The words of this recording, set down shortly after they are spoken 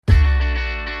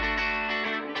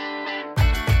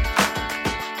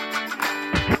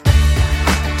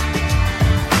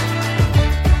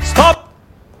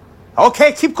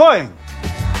Okay, keep going.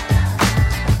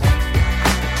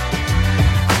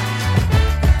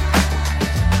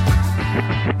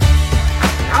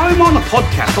 I'm on a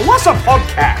podcast. So what's a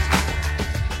podcast?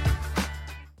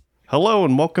 Hello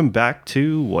and welcome back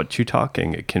to What You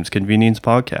Talking, a Kim's Convenience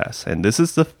podcast. And this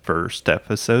is the first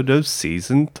episode of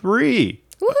Season 3.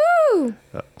 Woohoo!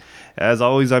 As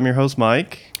always, I'm your host,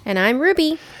 Mike. And I'm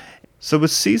Ruby. So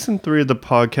with Season 3 of the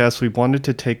podcast, we wanted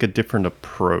to take a different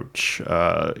approach.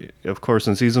 Of course,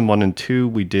 in Season 1 and 2,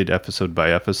 we did episode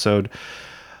by episode.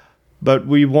 But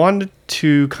we wanted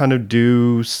to kind of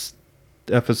do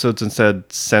episodes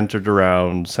instead centered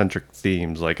around centric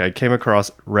themes. Like I came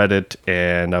across Reddit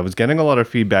and I was getting a lot of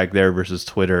feedback there versus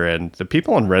Twitter, and the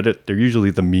people on Reddit, they're usually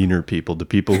the meaner people, the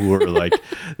people who are like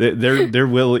they're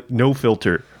willing, no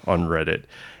filter on Reddit.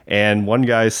 And one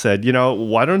guy said,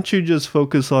 why don't you just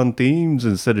focus on themes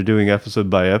instead of doing episode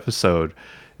by episode?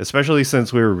 Especially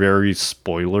since we were very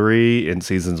spoilery in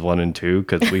seasons 1 and 2,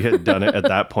 because we had done it at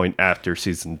that point after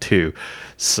season 2.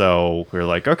 So we were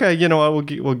like, okay, you know what,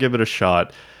 we'll give it a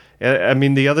shot. I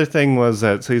mean, the other thing was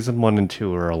that season 1 and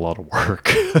 2 are a lot of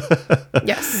work.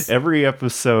 Yes. Every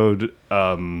episode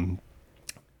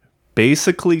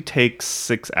basically takes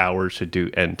 6 hours to do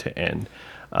end to end.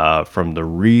 From the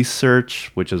research,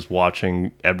 which is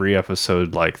watching every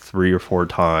episode like 3 or 4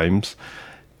 times,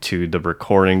 to the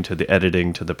recording, to the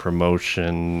editing, to the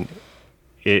promotion,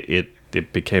 it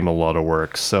became a lot of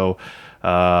work. So,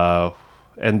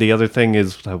 and the other thing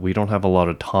is that we don't have a lot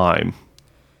of time.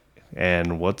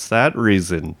 And what's that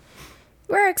reason?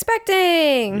 We're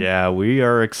expecting. Yeah, we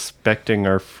are expecting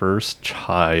our first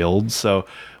child. So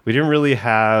we didn't really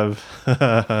have,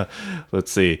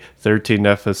 let's see, 13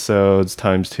 episodes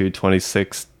times 2,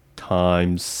 26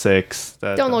 times 6.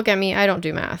 Don't look at me. I don't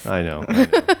do math. I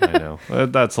know.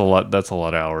 That's a lot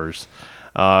of hours.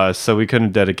 So we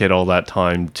couldn't dedicate all that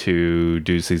time to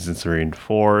do seasons 3 and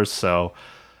 4. So,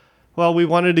 well, we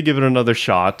wanted to give it another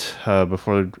shot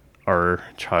before our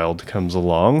child comes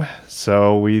along.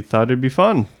 So we thought it'd be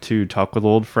fun to talk with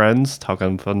old friends, talk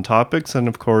on fun topics, and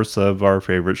of course of our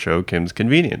favorite show, Kim's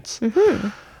Convenience. Mm-hmm.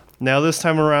 Now, this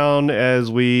time around,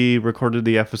 as we recorded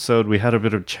the episode, we had a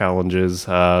bit of challenges.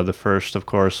 The first, of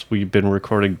course, we've been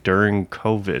recording during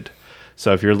COVID.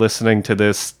 So if you're listening to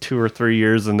this 2 or 3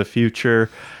 years in the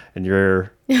future and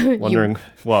you're wondering,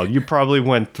 well, you probably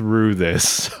went through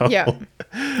this. So. Yeah.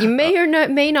 You may or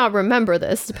may not remember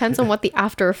this. Depends on what the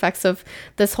after effects of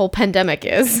this whole pandemic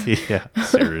is. Yeah,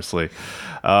 seriously.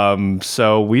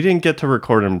 So we didn't get to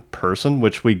record in person,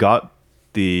 which we got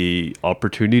the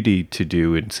opportunity to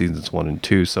do in seasons 1 and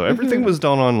 2. So everything was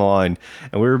done online,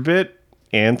 and we were a bit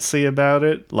antsy about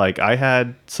it. Like I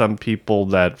had some people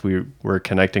that we were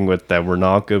connecting with that were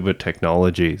not good with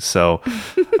technology. So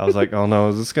I was like, oh no,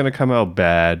 is this going to come out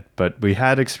bad? But we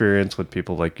had experience with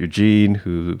people like Eugene,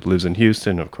 who lives in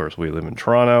Houston. Of course, we live in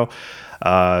Toronto.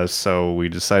 So we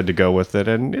decided to go with it,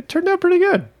 and it turned out pretty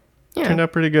good. Yeah. Turned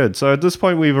out pretty good. So at this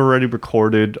point, we've already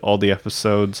recorded all the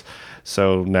episodes.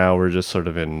 So now we're just sort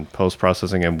of in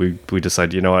post-processing, and we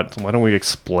decided, you know what, why don't we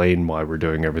explain why we're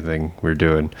doing everything we're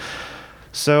doing?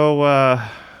 So why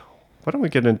don't we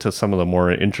get into some of the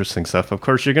more interesting stuff? Of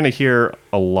course, you're going to hear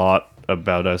a lot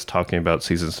about us talking about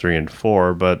seasons 3 and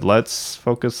 4, but let's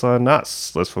focus on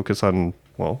us. Let's focus on,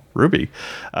 well, Ruby.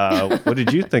 What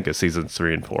did you think of seasons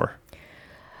 3 and 4?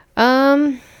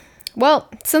 Well,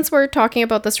 since we're talking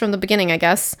about this from the beginning, I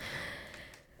guess,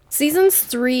 seasons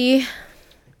 3,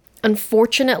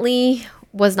 unfortunately,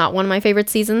 was not one of my favorite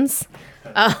seasons.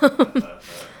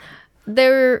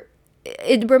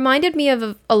 It reminded me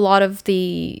of a lot of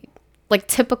the like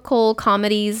typical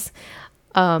comedies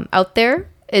out there.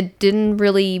 It didn't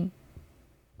really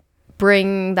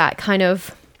bring that kind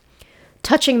of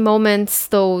touching moments,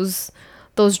 those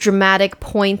dramatic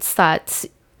points that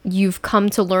you've come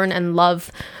to learn and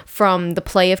love from the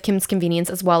play of Kim's Convenience,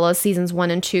 as well as seasons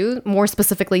 1 and 2, more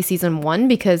specifically season 1,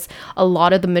 because a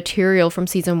lot of the material from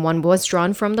season 1 was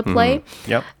drawn from the play.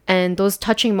 Mm-hmm. Yep. And those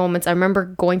touching moments, I remember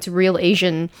going to Real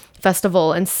Asian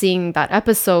Festival and seeing that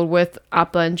episode with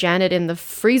Appa and Janet in the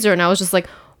freezer, and I was just like,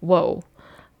 whoa,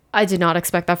 I did not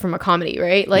expect that from a comedy,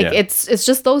 right? Like, yeah. It's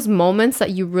just those moments that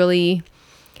you really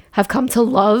have come to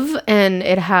love, and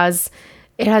it has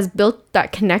built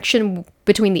that connection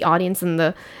between the audience and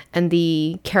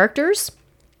the characters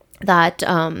that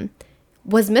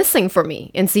was missing for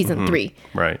me in season 3.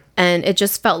 Right. And it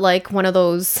just felt like one of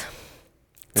those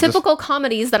typical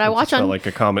comedies that I watch on, like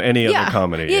a comedy, any other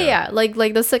comedy. Yeah. Like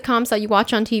the sitcoms that you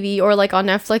watch on TV or like on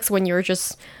Netflix when you're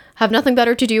just have nothing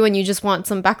better to do and you just want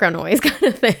some background noise kind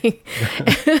of thing.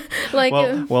 Like,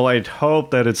 well, I'd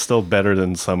hope that it's still better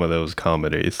than some of those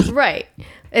comedies. Right.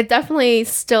 It definitely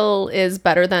still is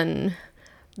better than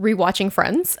rewatching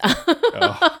Friends.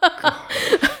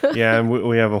 Yeah, and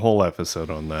we have a whole episode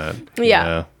on that.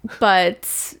 Yeah.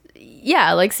 But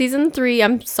yeah, like season 3,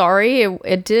 I'm sorry,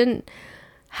 it didn't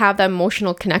have that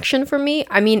emotional connection for me.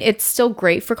 I mean, it's still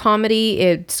great for comedy.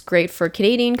 It's great for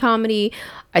Canadian comedy.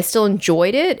 I still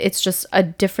enjoyed it. It's just a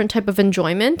different type of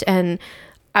enjoyment. And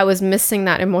I was missing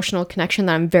that emotional connection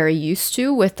that I'm very used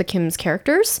to with the Kim's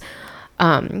characters.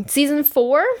 Season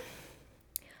 4,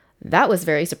 that was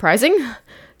very surprising.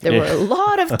 There were a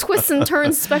lot of twists and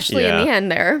turns, especially in the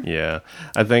end there. Yeah.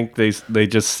 I think they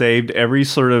just saved every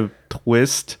sort of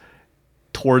twist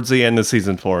towards the end of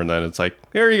season 4, and then it's like,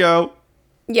 here you go.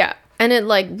 Yeah. And it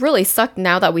like really sucked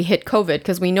now that we hit COVID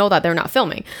because we know that they're not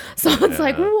filming. So it's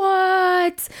like,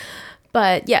 what?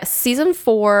 But yes, season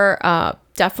 4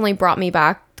 definitely brought me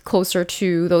back closer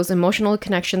to those emotional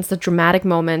connections, the dramatic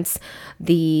moments,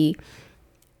 the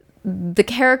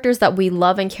characters that we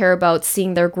love and care about,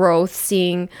 seeing their growth,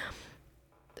 seeing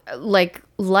like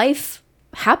life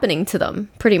happening to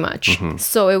them pretty much.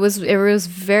 So it was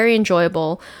very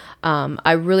enjoyable.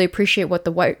 I really appreciate what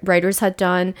the writers had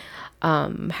done,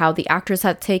 how the actors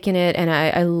had taken it, and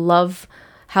I love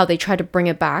how they tried to bring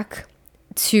it back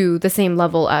to the same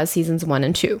level as seasons 1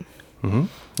 and 2.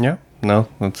 Yeah. No,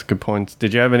 that's good points.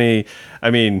 Did you have any,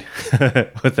 I mean,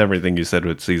 with everything you said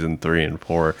with season 3 and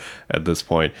 4 at this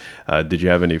point, did you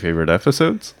have any favorite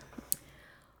episodes?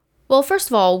 Well, first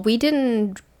of all, we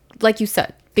didn't, like you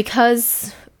said,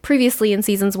 because previously in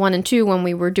seasons 1 and 2, when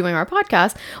we were doing our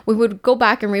podcast, we would go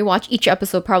back and rewatch each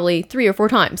episode probably 3 or 4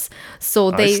 times.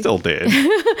 So I still did.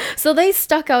 So they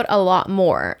stuck out a lot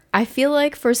more. I feel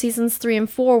like for seasons 3 and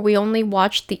 4, we only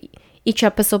watched each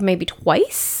episode maybe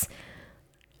twice.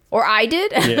 Or I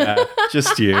did. Yeah,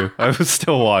 just you. I was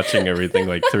still watching everything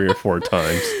like 3 or 4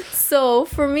 times. So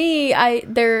for me,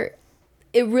 it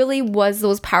really was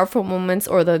those powerful moments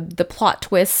or the plot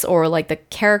twists or like the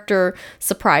character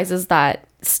surprises that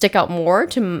stick out more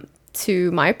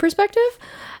to my perspective.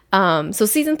 So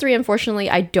season 3, unfortunately,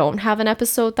 I don't have an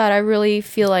episode that I really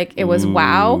feel like it was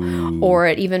wow, or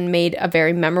it even made a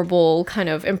very memorable kind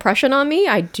of impression on me.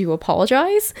 I do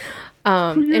apologize.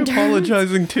 You're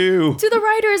apologizing too. To the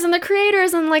writers and the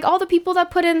creators and like all the people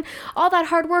that put in all that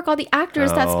hard work, all the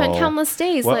actors that spent countless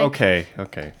days. Well, like,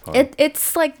 okay, fine.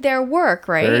 It's like their work,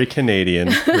 right? Very Canadian,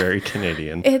 very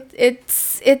Canadian.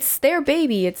 It's their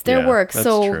baby, it's their work,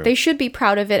 so true. they should be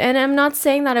proud of it. And I'm not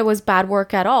saying that it was bad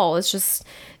work at all. It's just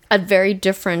a very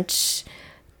different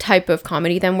type of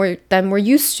comedy than we're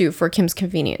used to for Kim's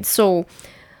Convenience. So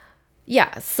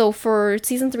yeah, so for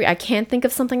season 3, I can't think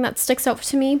of something that sticks out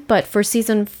to me, but for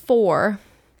season 4,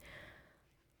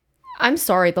 I'm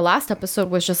sorry, the last episode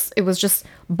was just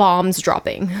bombs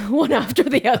dropping one after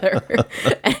the other.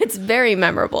 And it's very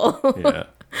memorable. Yeah.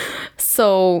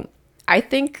 So I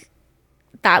think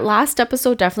that last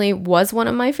episode definitely was one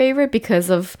of my favorite because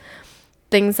of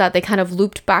things that they kind of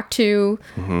looped back to,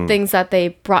 things that they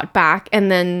brought back,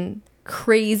 and then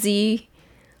crazy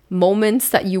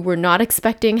moments that you were not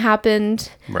expecting happened.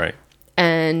 Right.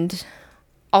 And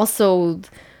also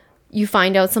you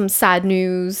find out some sad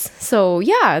news. So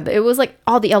yeah, it was like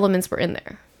all the elements were in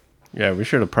there. Yeah, we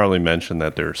should have probably mentioned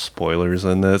that there are spoilers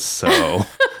in this, so...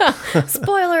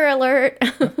 Spoiler alert.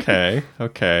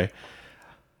 Okay.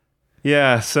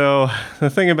 Yeah, so the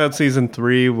thing about season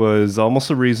 3 was almost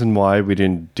the reason why we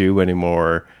didn't do any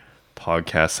more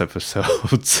podcast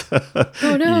episodes.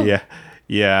 Oh no.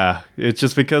 Yeah, it's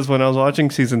just because when I was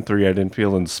watching season 3, I didn't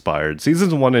feel inspired.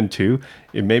 Seasons 1 and 2,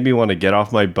 it made me want to get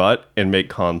off my butt and make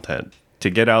content. To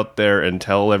get out there and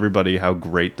tell everybody how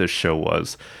great this show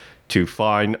was. To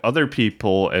find other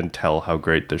people and tell how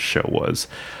great this show was.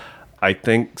 I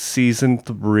think season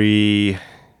 3...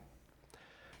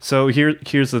 So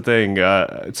here's the thing.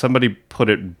 Somebody put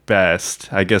it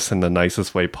best, I guess in the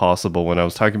nicest way possible, when I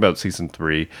was talking about season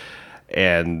 3.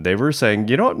 And they were saying,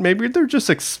 you know what, maybe they're just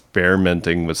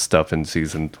experimenting with stuff in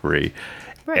season 3.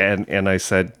 Right. And I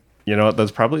said, you know what,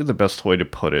 that's probably the best way to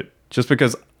put it. Just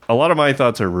because a lot of my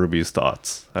thoughts are Ruby's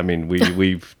thoughts. I mean,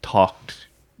 we've talked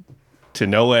to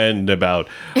no end about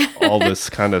all this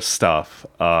kind of stuff.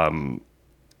 And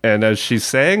as she's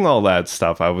saying all that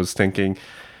stuff, I was thinking,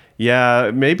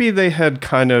 yeah, maybe they had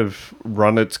kind of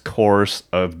run its course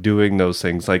of doing those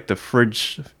things, like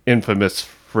the infamous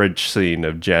fridge scene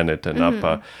of Janet and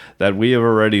Appa, that we have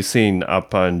already seen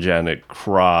Appa and Janet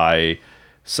cry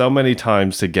so many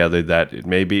times together that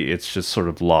maybe it's just sort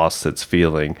of lost its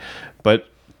feeling. But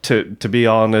to be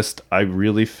honest, I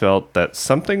really felt that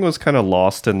something was kind of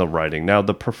lost in the writing. Now,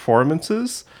 the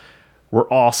performances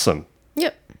were awesome.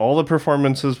 Yep. all the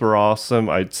performances were awesome.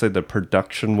 I'd say the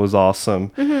production was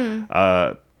awesome.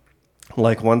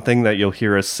 Like one thing that you'll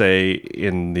hear us say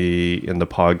in the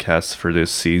podcast for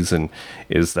this season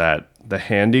is that the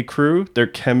Handy crew, their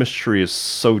chemistry is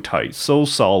so tight, so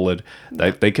solid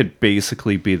that they could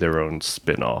basically be their own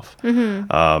spin-off.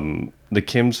 The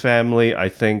Kim's family, I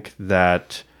think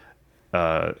that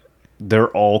they're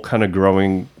all kind of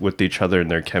growing with each other in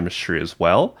their chemistry as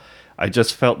well. I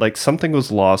just felt like something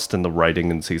was lost in the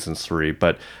writing in season 3.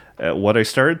 But what I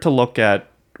started to look at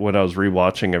when I was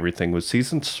rewatching everything was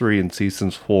season 3 and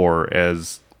season 4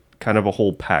 as kind of a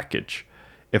whole package.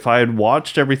 If I had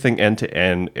watched everything end to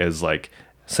end as like,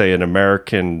 say, an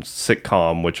American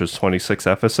sitcom, which was 26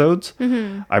 episodes,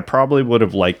 I probably would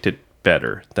have liked it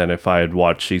better than if I had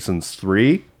watched seasons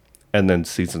 3 and then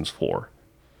seasons 4,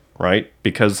 right?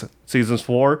 Because seasons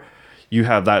 4, you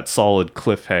have that solid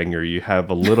cliffhanger. You have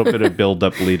a little bit of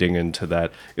build-up leading into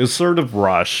that. It was sort of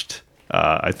rushed.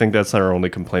 I think that's our only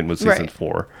complaint with season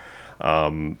 4.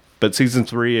 But season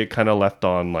 3, it kind of left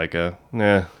on like a,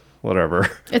 whatever.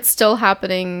 It's still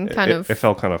happening, It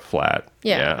felt kind of flat.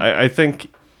 Yeah. I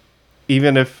think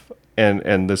even if,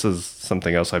 and this is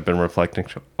something else I've been reflecting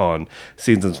on,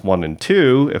 seasons 1 and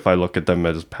 2, if I look at them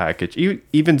as a package,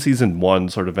 even season 1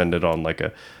 sort of ended on like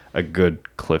a good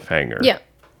cliffhanger. Yeah.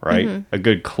 Right? A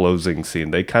good closing scene.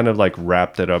 They kind of like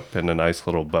wrapped it up in a nice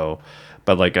little bow.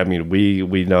 But like, I mean,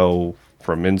 we know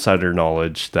from insider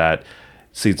knowledge that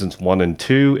seasons 1 and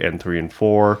 2 and 3 and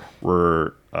 4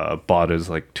 were bought as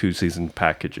like 2-season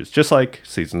packages, just like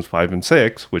seasons 5 and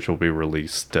 6, which will be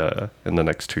released in the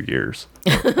next 2 years.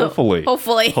 Hopefully.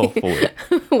 Hopefully.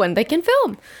 When they can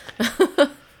film.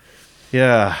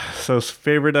 Yeah. So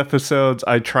favorite episodes,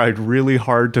 I tried really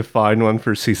hard to find one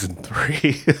for season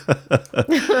 3.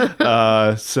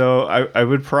 So I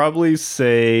would probably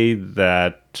say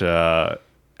that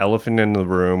Elephant in the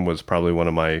Room was probably one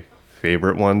of my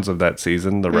favorite ones of that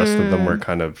season. The rest of them were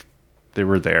kind of, they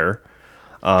were there.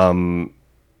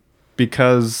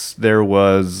 Because there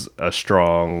was a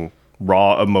strong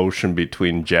raw emotion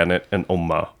between Janet and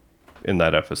Oma in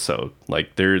that episode.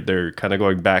 Like they're kind of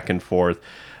going back and forth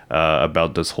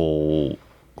about this whole,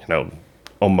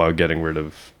 Oma getting rid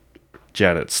of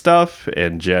Janet's stuff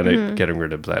and Janet getting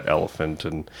rid of that elephant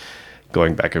and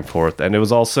going back and forth. And it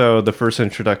was also the first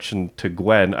introduction to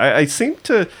Gwen. I seem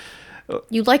to...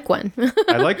 You like Gwen.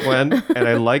 I like Gwen, and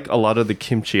I like a lot of the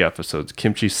kimchi episodes,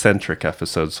 kimchi-centric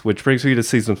episodes, which brings me to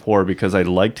season 4 because I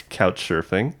liked couch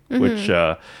surfing, which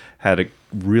had a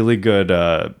really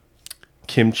good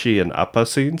kimchi and appa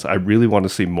scenes. I really want to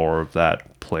see more of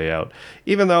that play out.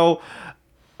 Even though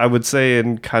I would say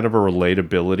in kind of a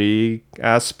relatability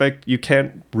aspect, you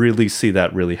can't really see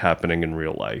that really happening in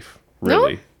real life,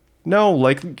 really. No,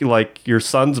 like your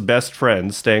son's best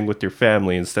friend staying with your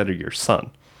family instead of your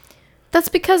son. That's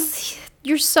because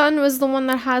your son was the one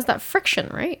that has that friction,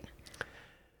 right?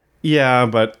 Yeah,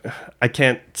 but I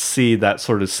can't see that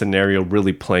sort of scenario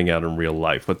really playing out in real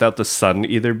life without the son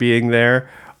either being there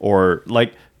or,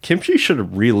 like, Kimchi should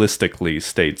have realistically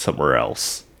stayed somewhere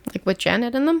else. Like with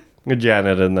Janet and them? With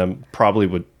Janet and them, probably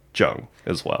with Jung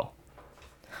as well.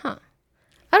 Huh.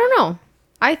 I don't know.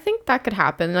 I think that could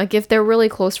happen. Like, if they're really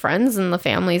close friends and the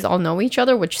families all know each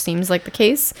other, which seems like the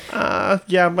case.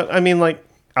 Yeah, but I mean, like,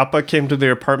 Appa came to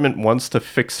their apartment once to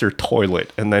fix their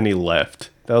toilet, and then he left.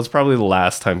 That was probably the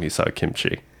last time he saw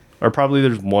Kimchi. Or probably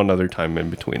there's one other time in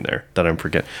between there that I'm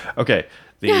forgetting. Okay,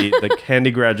 the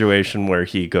Handy graduation where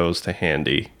he goes to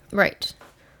Handy. Right.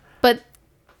 But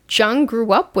Jung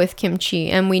grew up with Kimchi,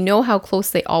 and we know how close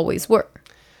they always were.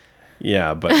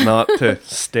 Yeah, but not to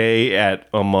stay at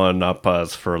Oma and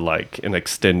Appa's for like an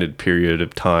extended period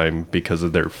of time because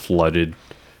of their flooded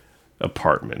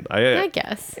apartment. I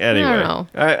guess. Anyway, I don't know.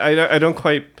 I don't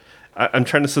quite... I'm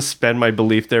trying to suspend my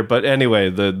belief there, but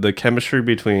anyway, the chemistry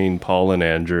between Paul and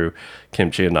Andrew,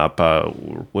 Kimchi and Appa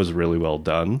was really well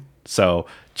done. So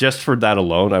just for that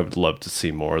alone, I would love to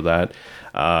see more of that.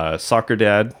 Soccer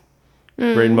Dad,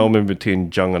 great moment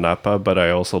between Jung and Appa, but I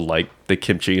also like the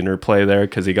Kimchi interplay there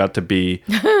because he got to be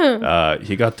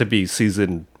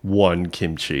season 1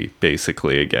 Kimchi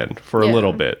basically again for a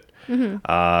little bit.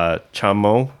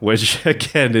 Chamo, which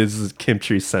again is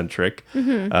Kimchi centric.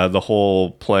 The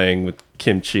whole playing with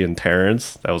Kimchi and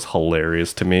Terrence, that was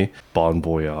hilarious to me. Bon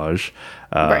voyage.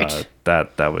 Right.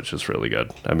 That was just really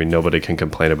good. I mean, nobody can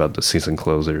complain about the season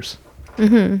closers.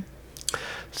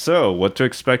 So, what to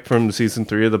expect from season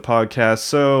 3 of the podcast?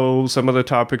 So, some of the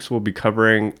topics we'll be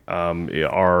covering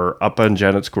are Appa and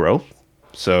Janet's growth.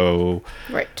 So,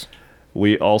 right.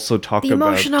 We also talk the about...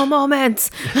 emotional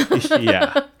moments.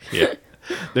 Yeah.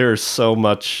 There's so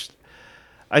much...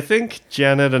 I think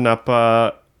Janet and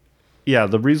Appa yeah,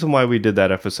 the reason why we did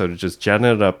that episode is just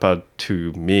Janet and Appa,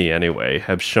 to me anyway,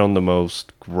 have shown the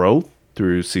most growth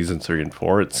through season 3 and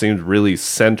 4. It seems really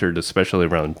centered, especially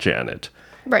around Janet.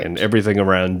 Right. And everything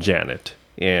around Janet.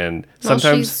 And Well,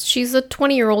 sometimes she's a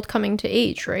 20-year-old coming to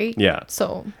age, right? Yeah.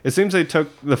 So it seems they took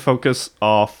the focus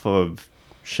off of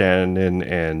Shannon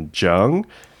and Jung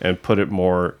and put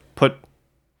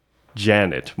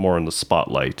Janet more in the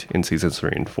spotlight in seasons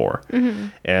 3 and 4. Mm-hmm.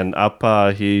 And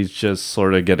Appa, he's just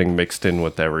sort of getting mixed in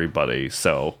with everybody.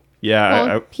 So yeah,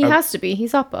 well, he has to be.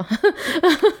 He's Appa.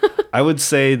 I would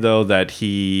say though that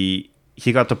he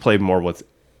got to play more with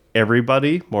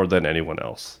everybody more than anyone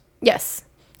else. Yes,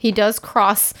 he does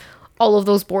cross all of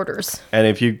those borders. And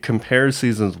if you compare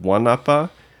seasons 1 Appa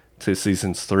to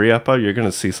seasons 3 Appa, you're going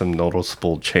to see some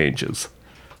noticeable changes.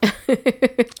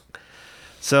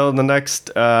 So the next,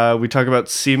 we talk about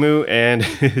Simu and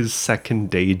his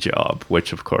second day job,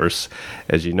 which of course,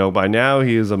 as you know by now,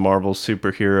 he is a Marvel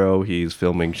superhero. He's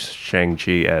filming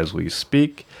Shang-Chi as we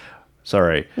speak.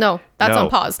 Sorry. No, that's on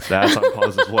pause. That's on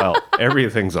pause as well.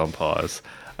 Everything's on pause.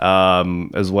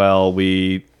 As well,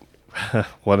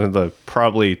 one of the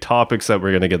probably topics that we're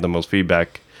going to get the most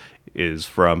feedback is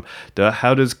from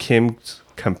how does Kim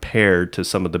compare to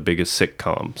some of the biggest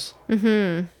sitcoms?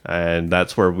 Mm-hmm. And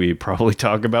that's where we probably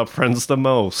talk about Friends the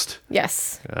most.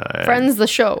 Yes. Friends the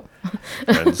show.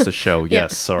 Friends the show.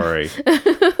 Yes, sorry.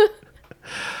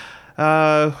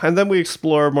 And then we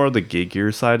explore more of the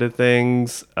geekier side of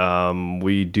things.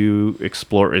 We do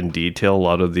explore in detail a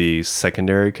lot of the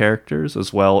secondary characters,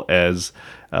 as well as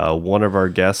one of our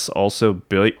guests also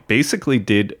basically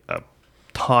did a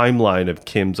timeline of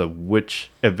Kim's of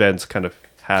which events kind of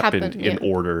happened in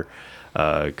order,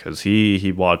 because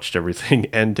he watched everything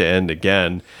end to end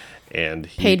again. And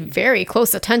he paid very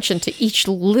close attention to each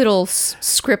little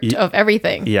script of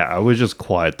everything. Yeah, I was just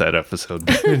quiet that episode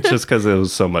just because it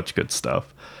was so much good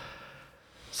stuff.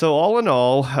 So all in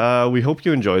all, we hope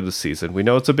you enjoyed the season. We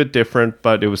know it's a bit different,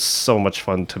 but it was so much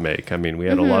fun to make. I mean, we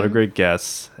had a lot of great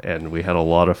guests, and we had a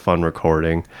lot of fun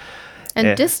recording.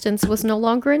 And distance was no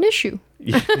longer an issue.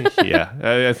 Yeah,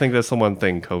 I think that's the one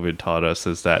thing COVID taught us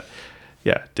is that,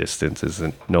 yeah, distance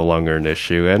isn't no longer an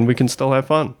issue, and we can still have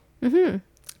fun. Mm-hmm.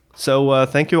 So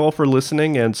thank you all for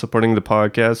listening and supporting the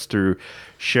podcast through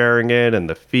sharing it and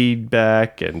the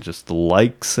feedback and just the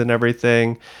likes and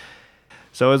everything.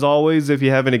 So as always, if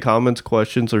you have any comments,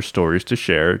 questions, or stories to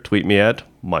share, tweet me at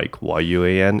Mike,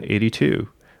 YUAN82,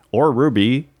 or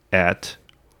Ruby at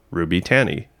Ruby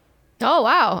Tanny. Oh,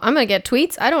 wow. I'm going to get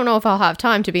tweets. I don't know if I'll have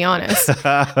time, to be honest.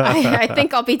 I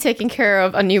think I'll be taking care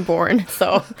of a newborn.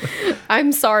 So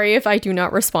I'm sorry if I do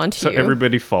not respond to you. So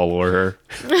everybody follow her.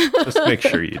 Just make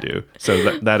sure you do.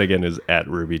 So that again is at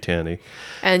Ruby Tanny.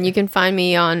 And you can find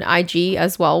me on IG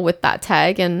as well with that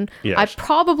tag. And yes. I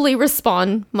probably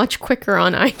respond much quicker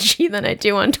on IG than I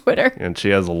do on Twitter. And she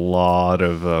has a lot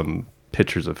of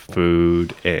pictures of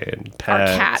food and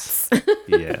pets. Or cats.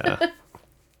 Yeah.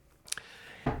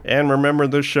 And remember,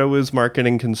 this show is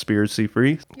marketing conspiracy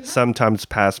free, sometimes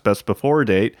past best before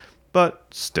date, but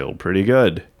still pretty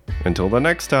good. Until the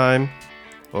next time.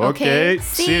 Okay,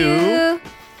 see you.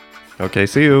 Okay,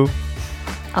 see you.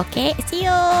 Okay, see you.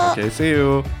 Okay, see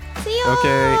you. See you.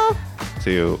 Okay,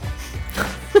 see you.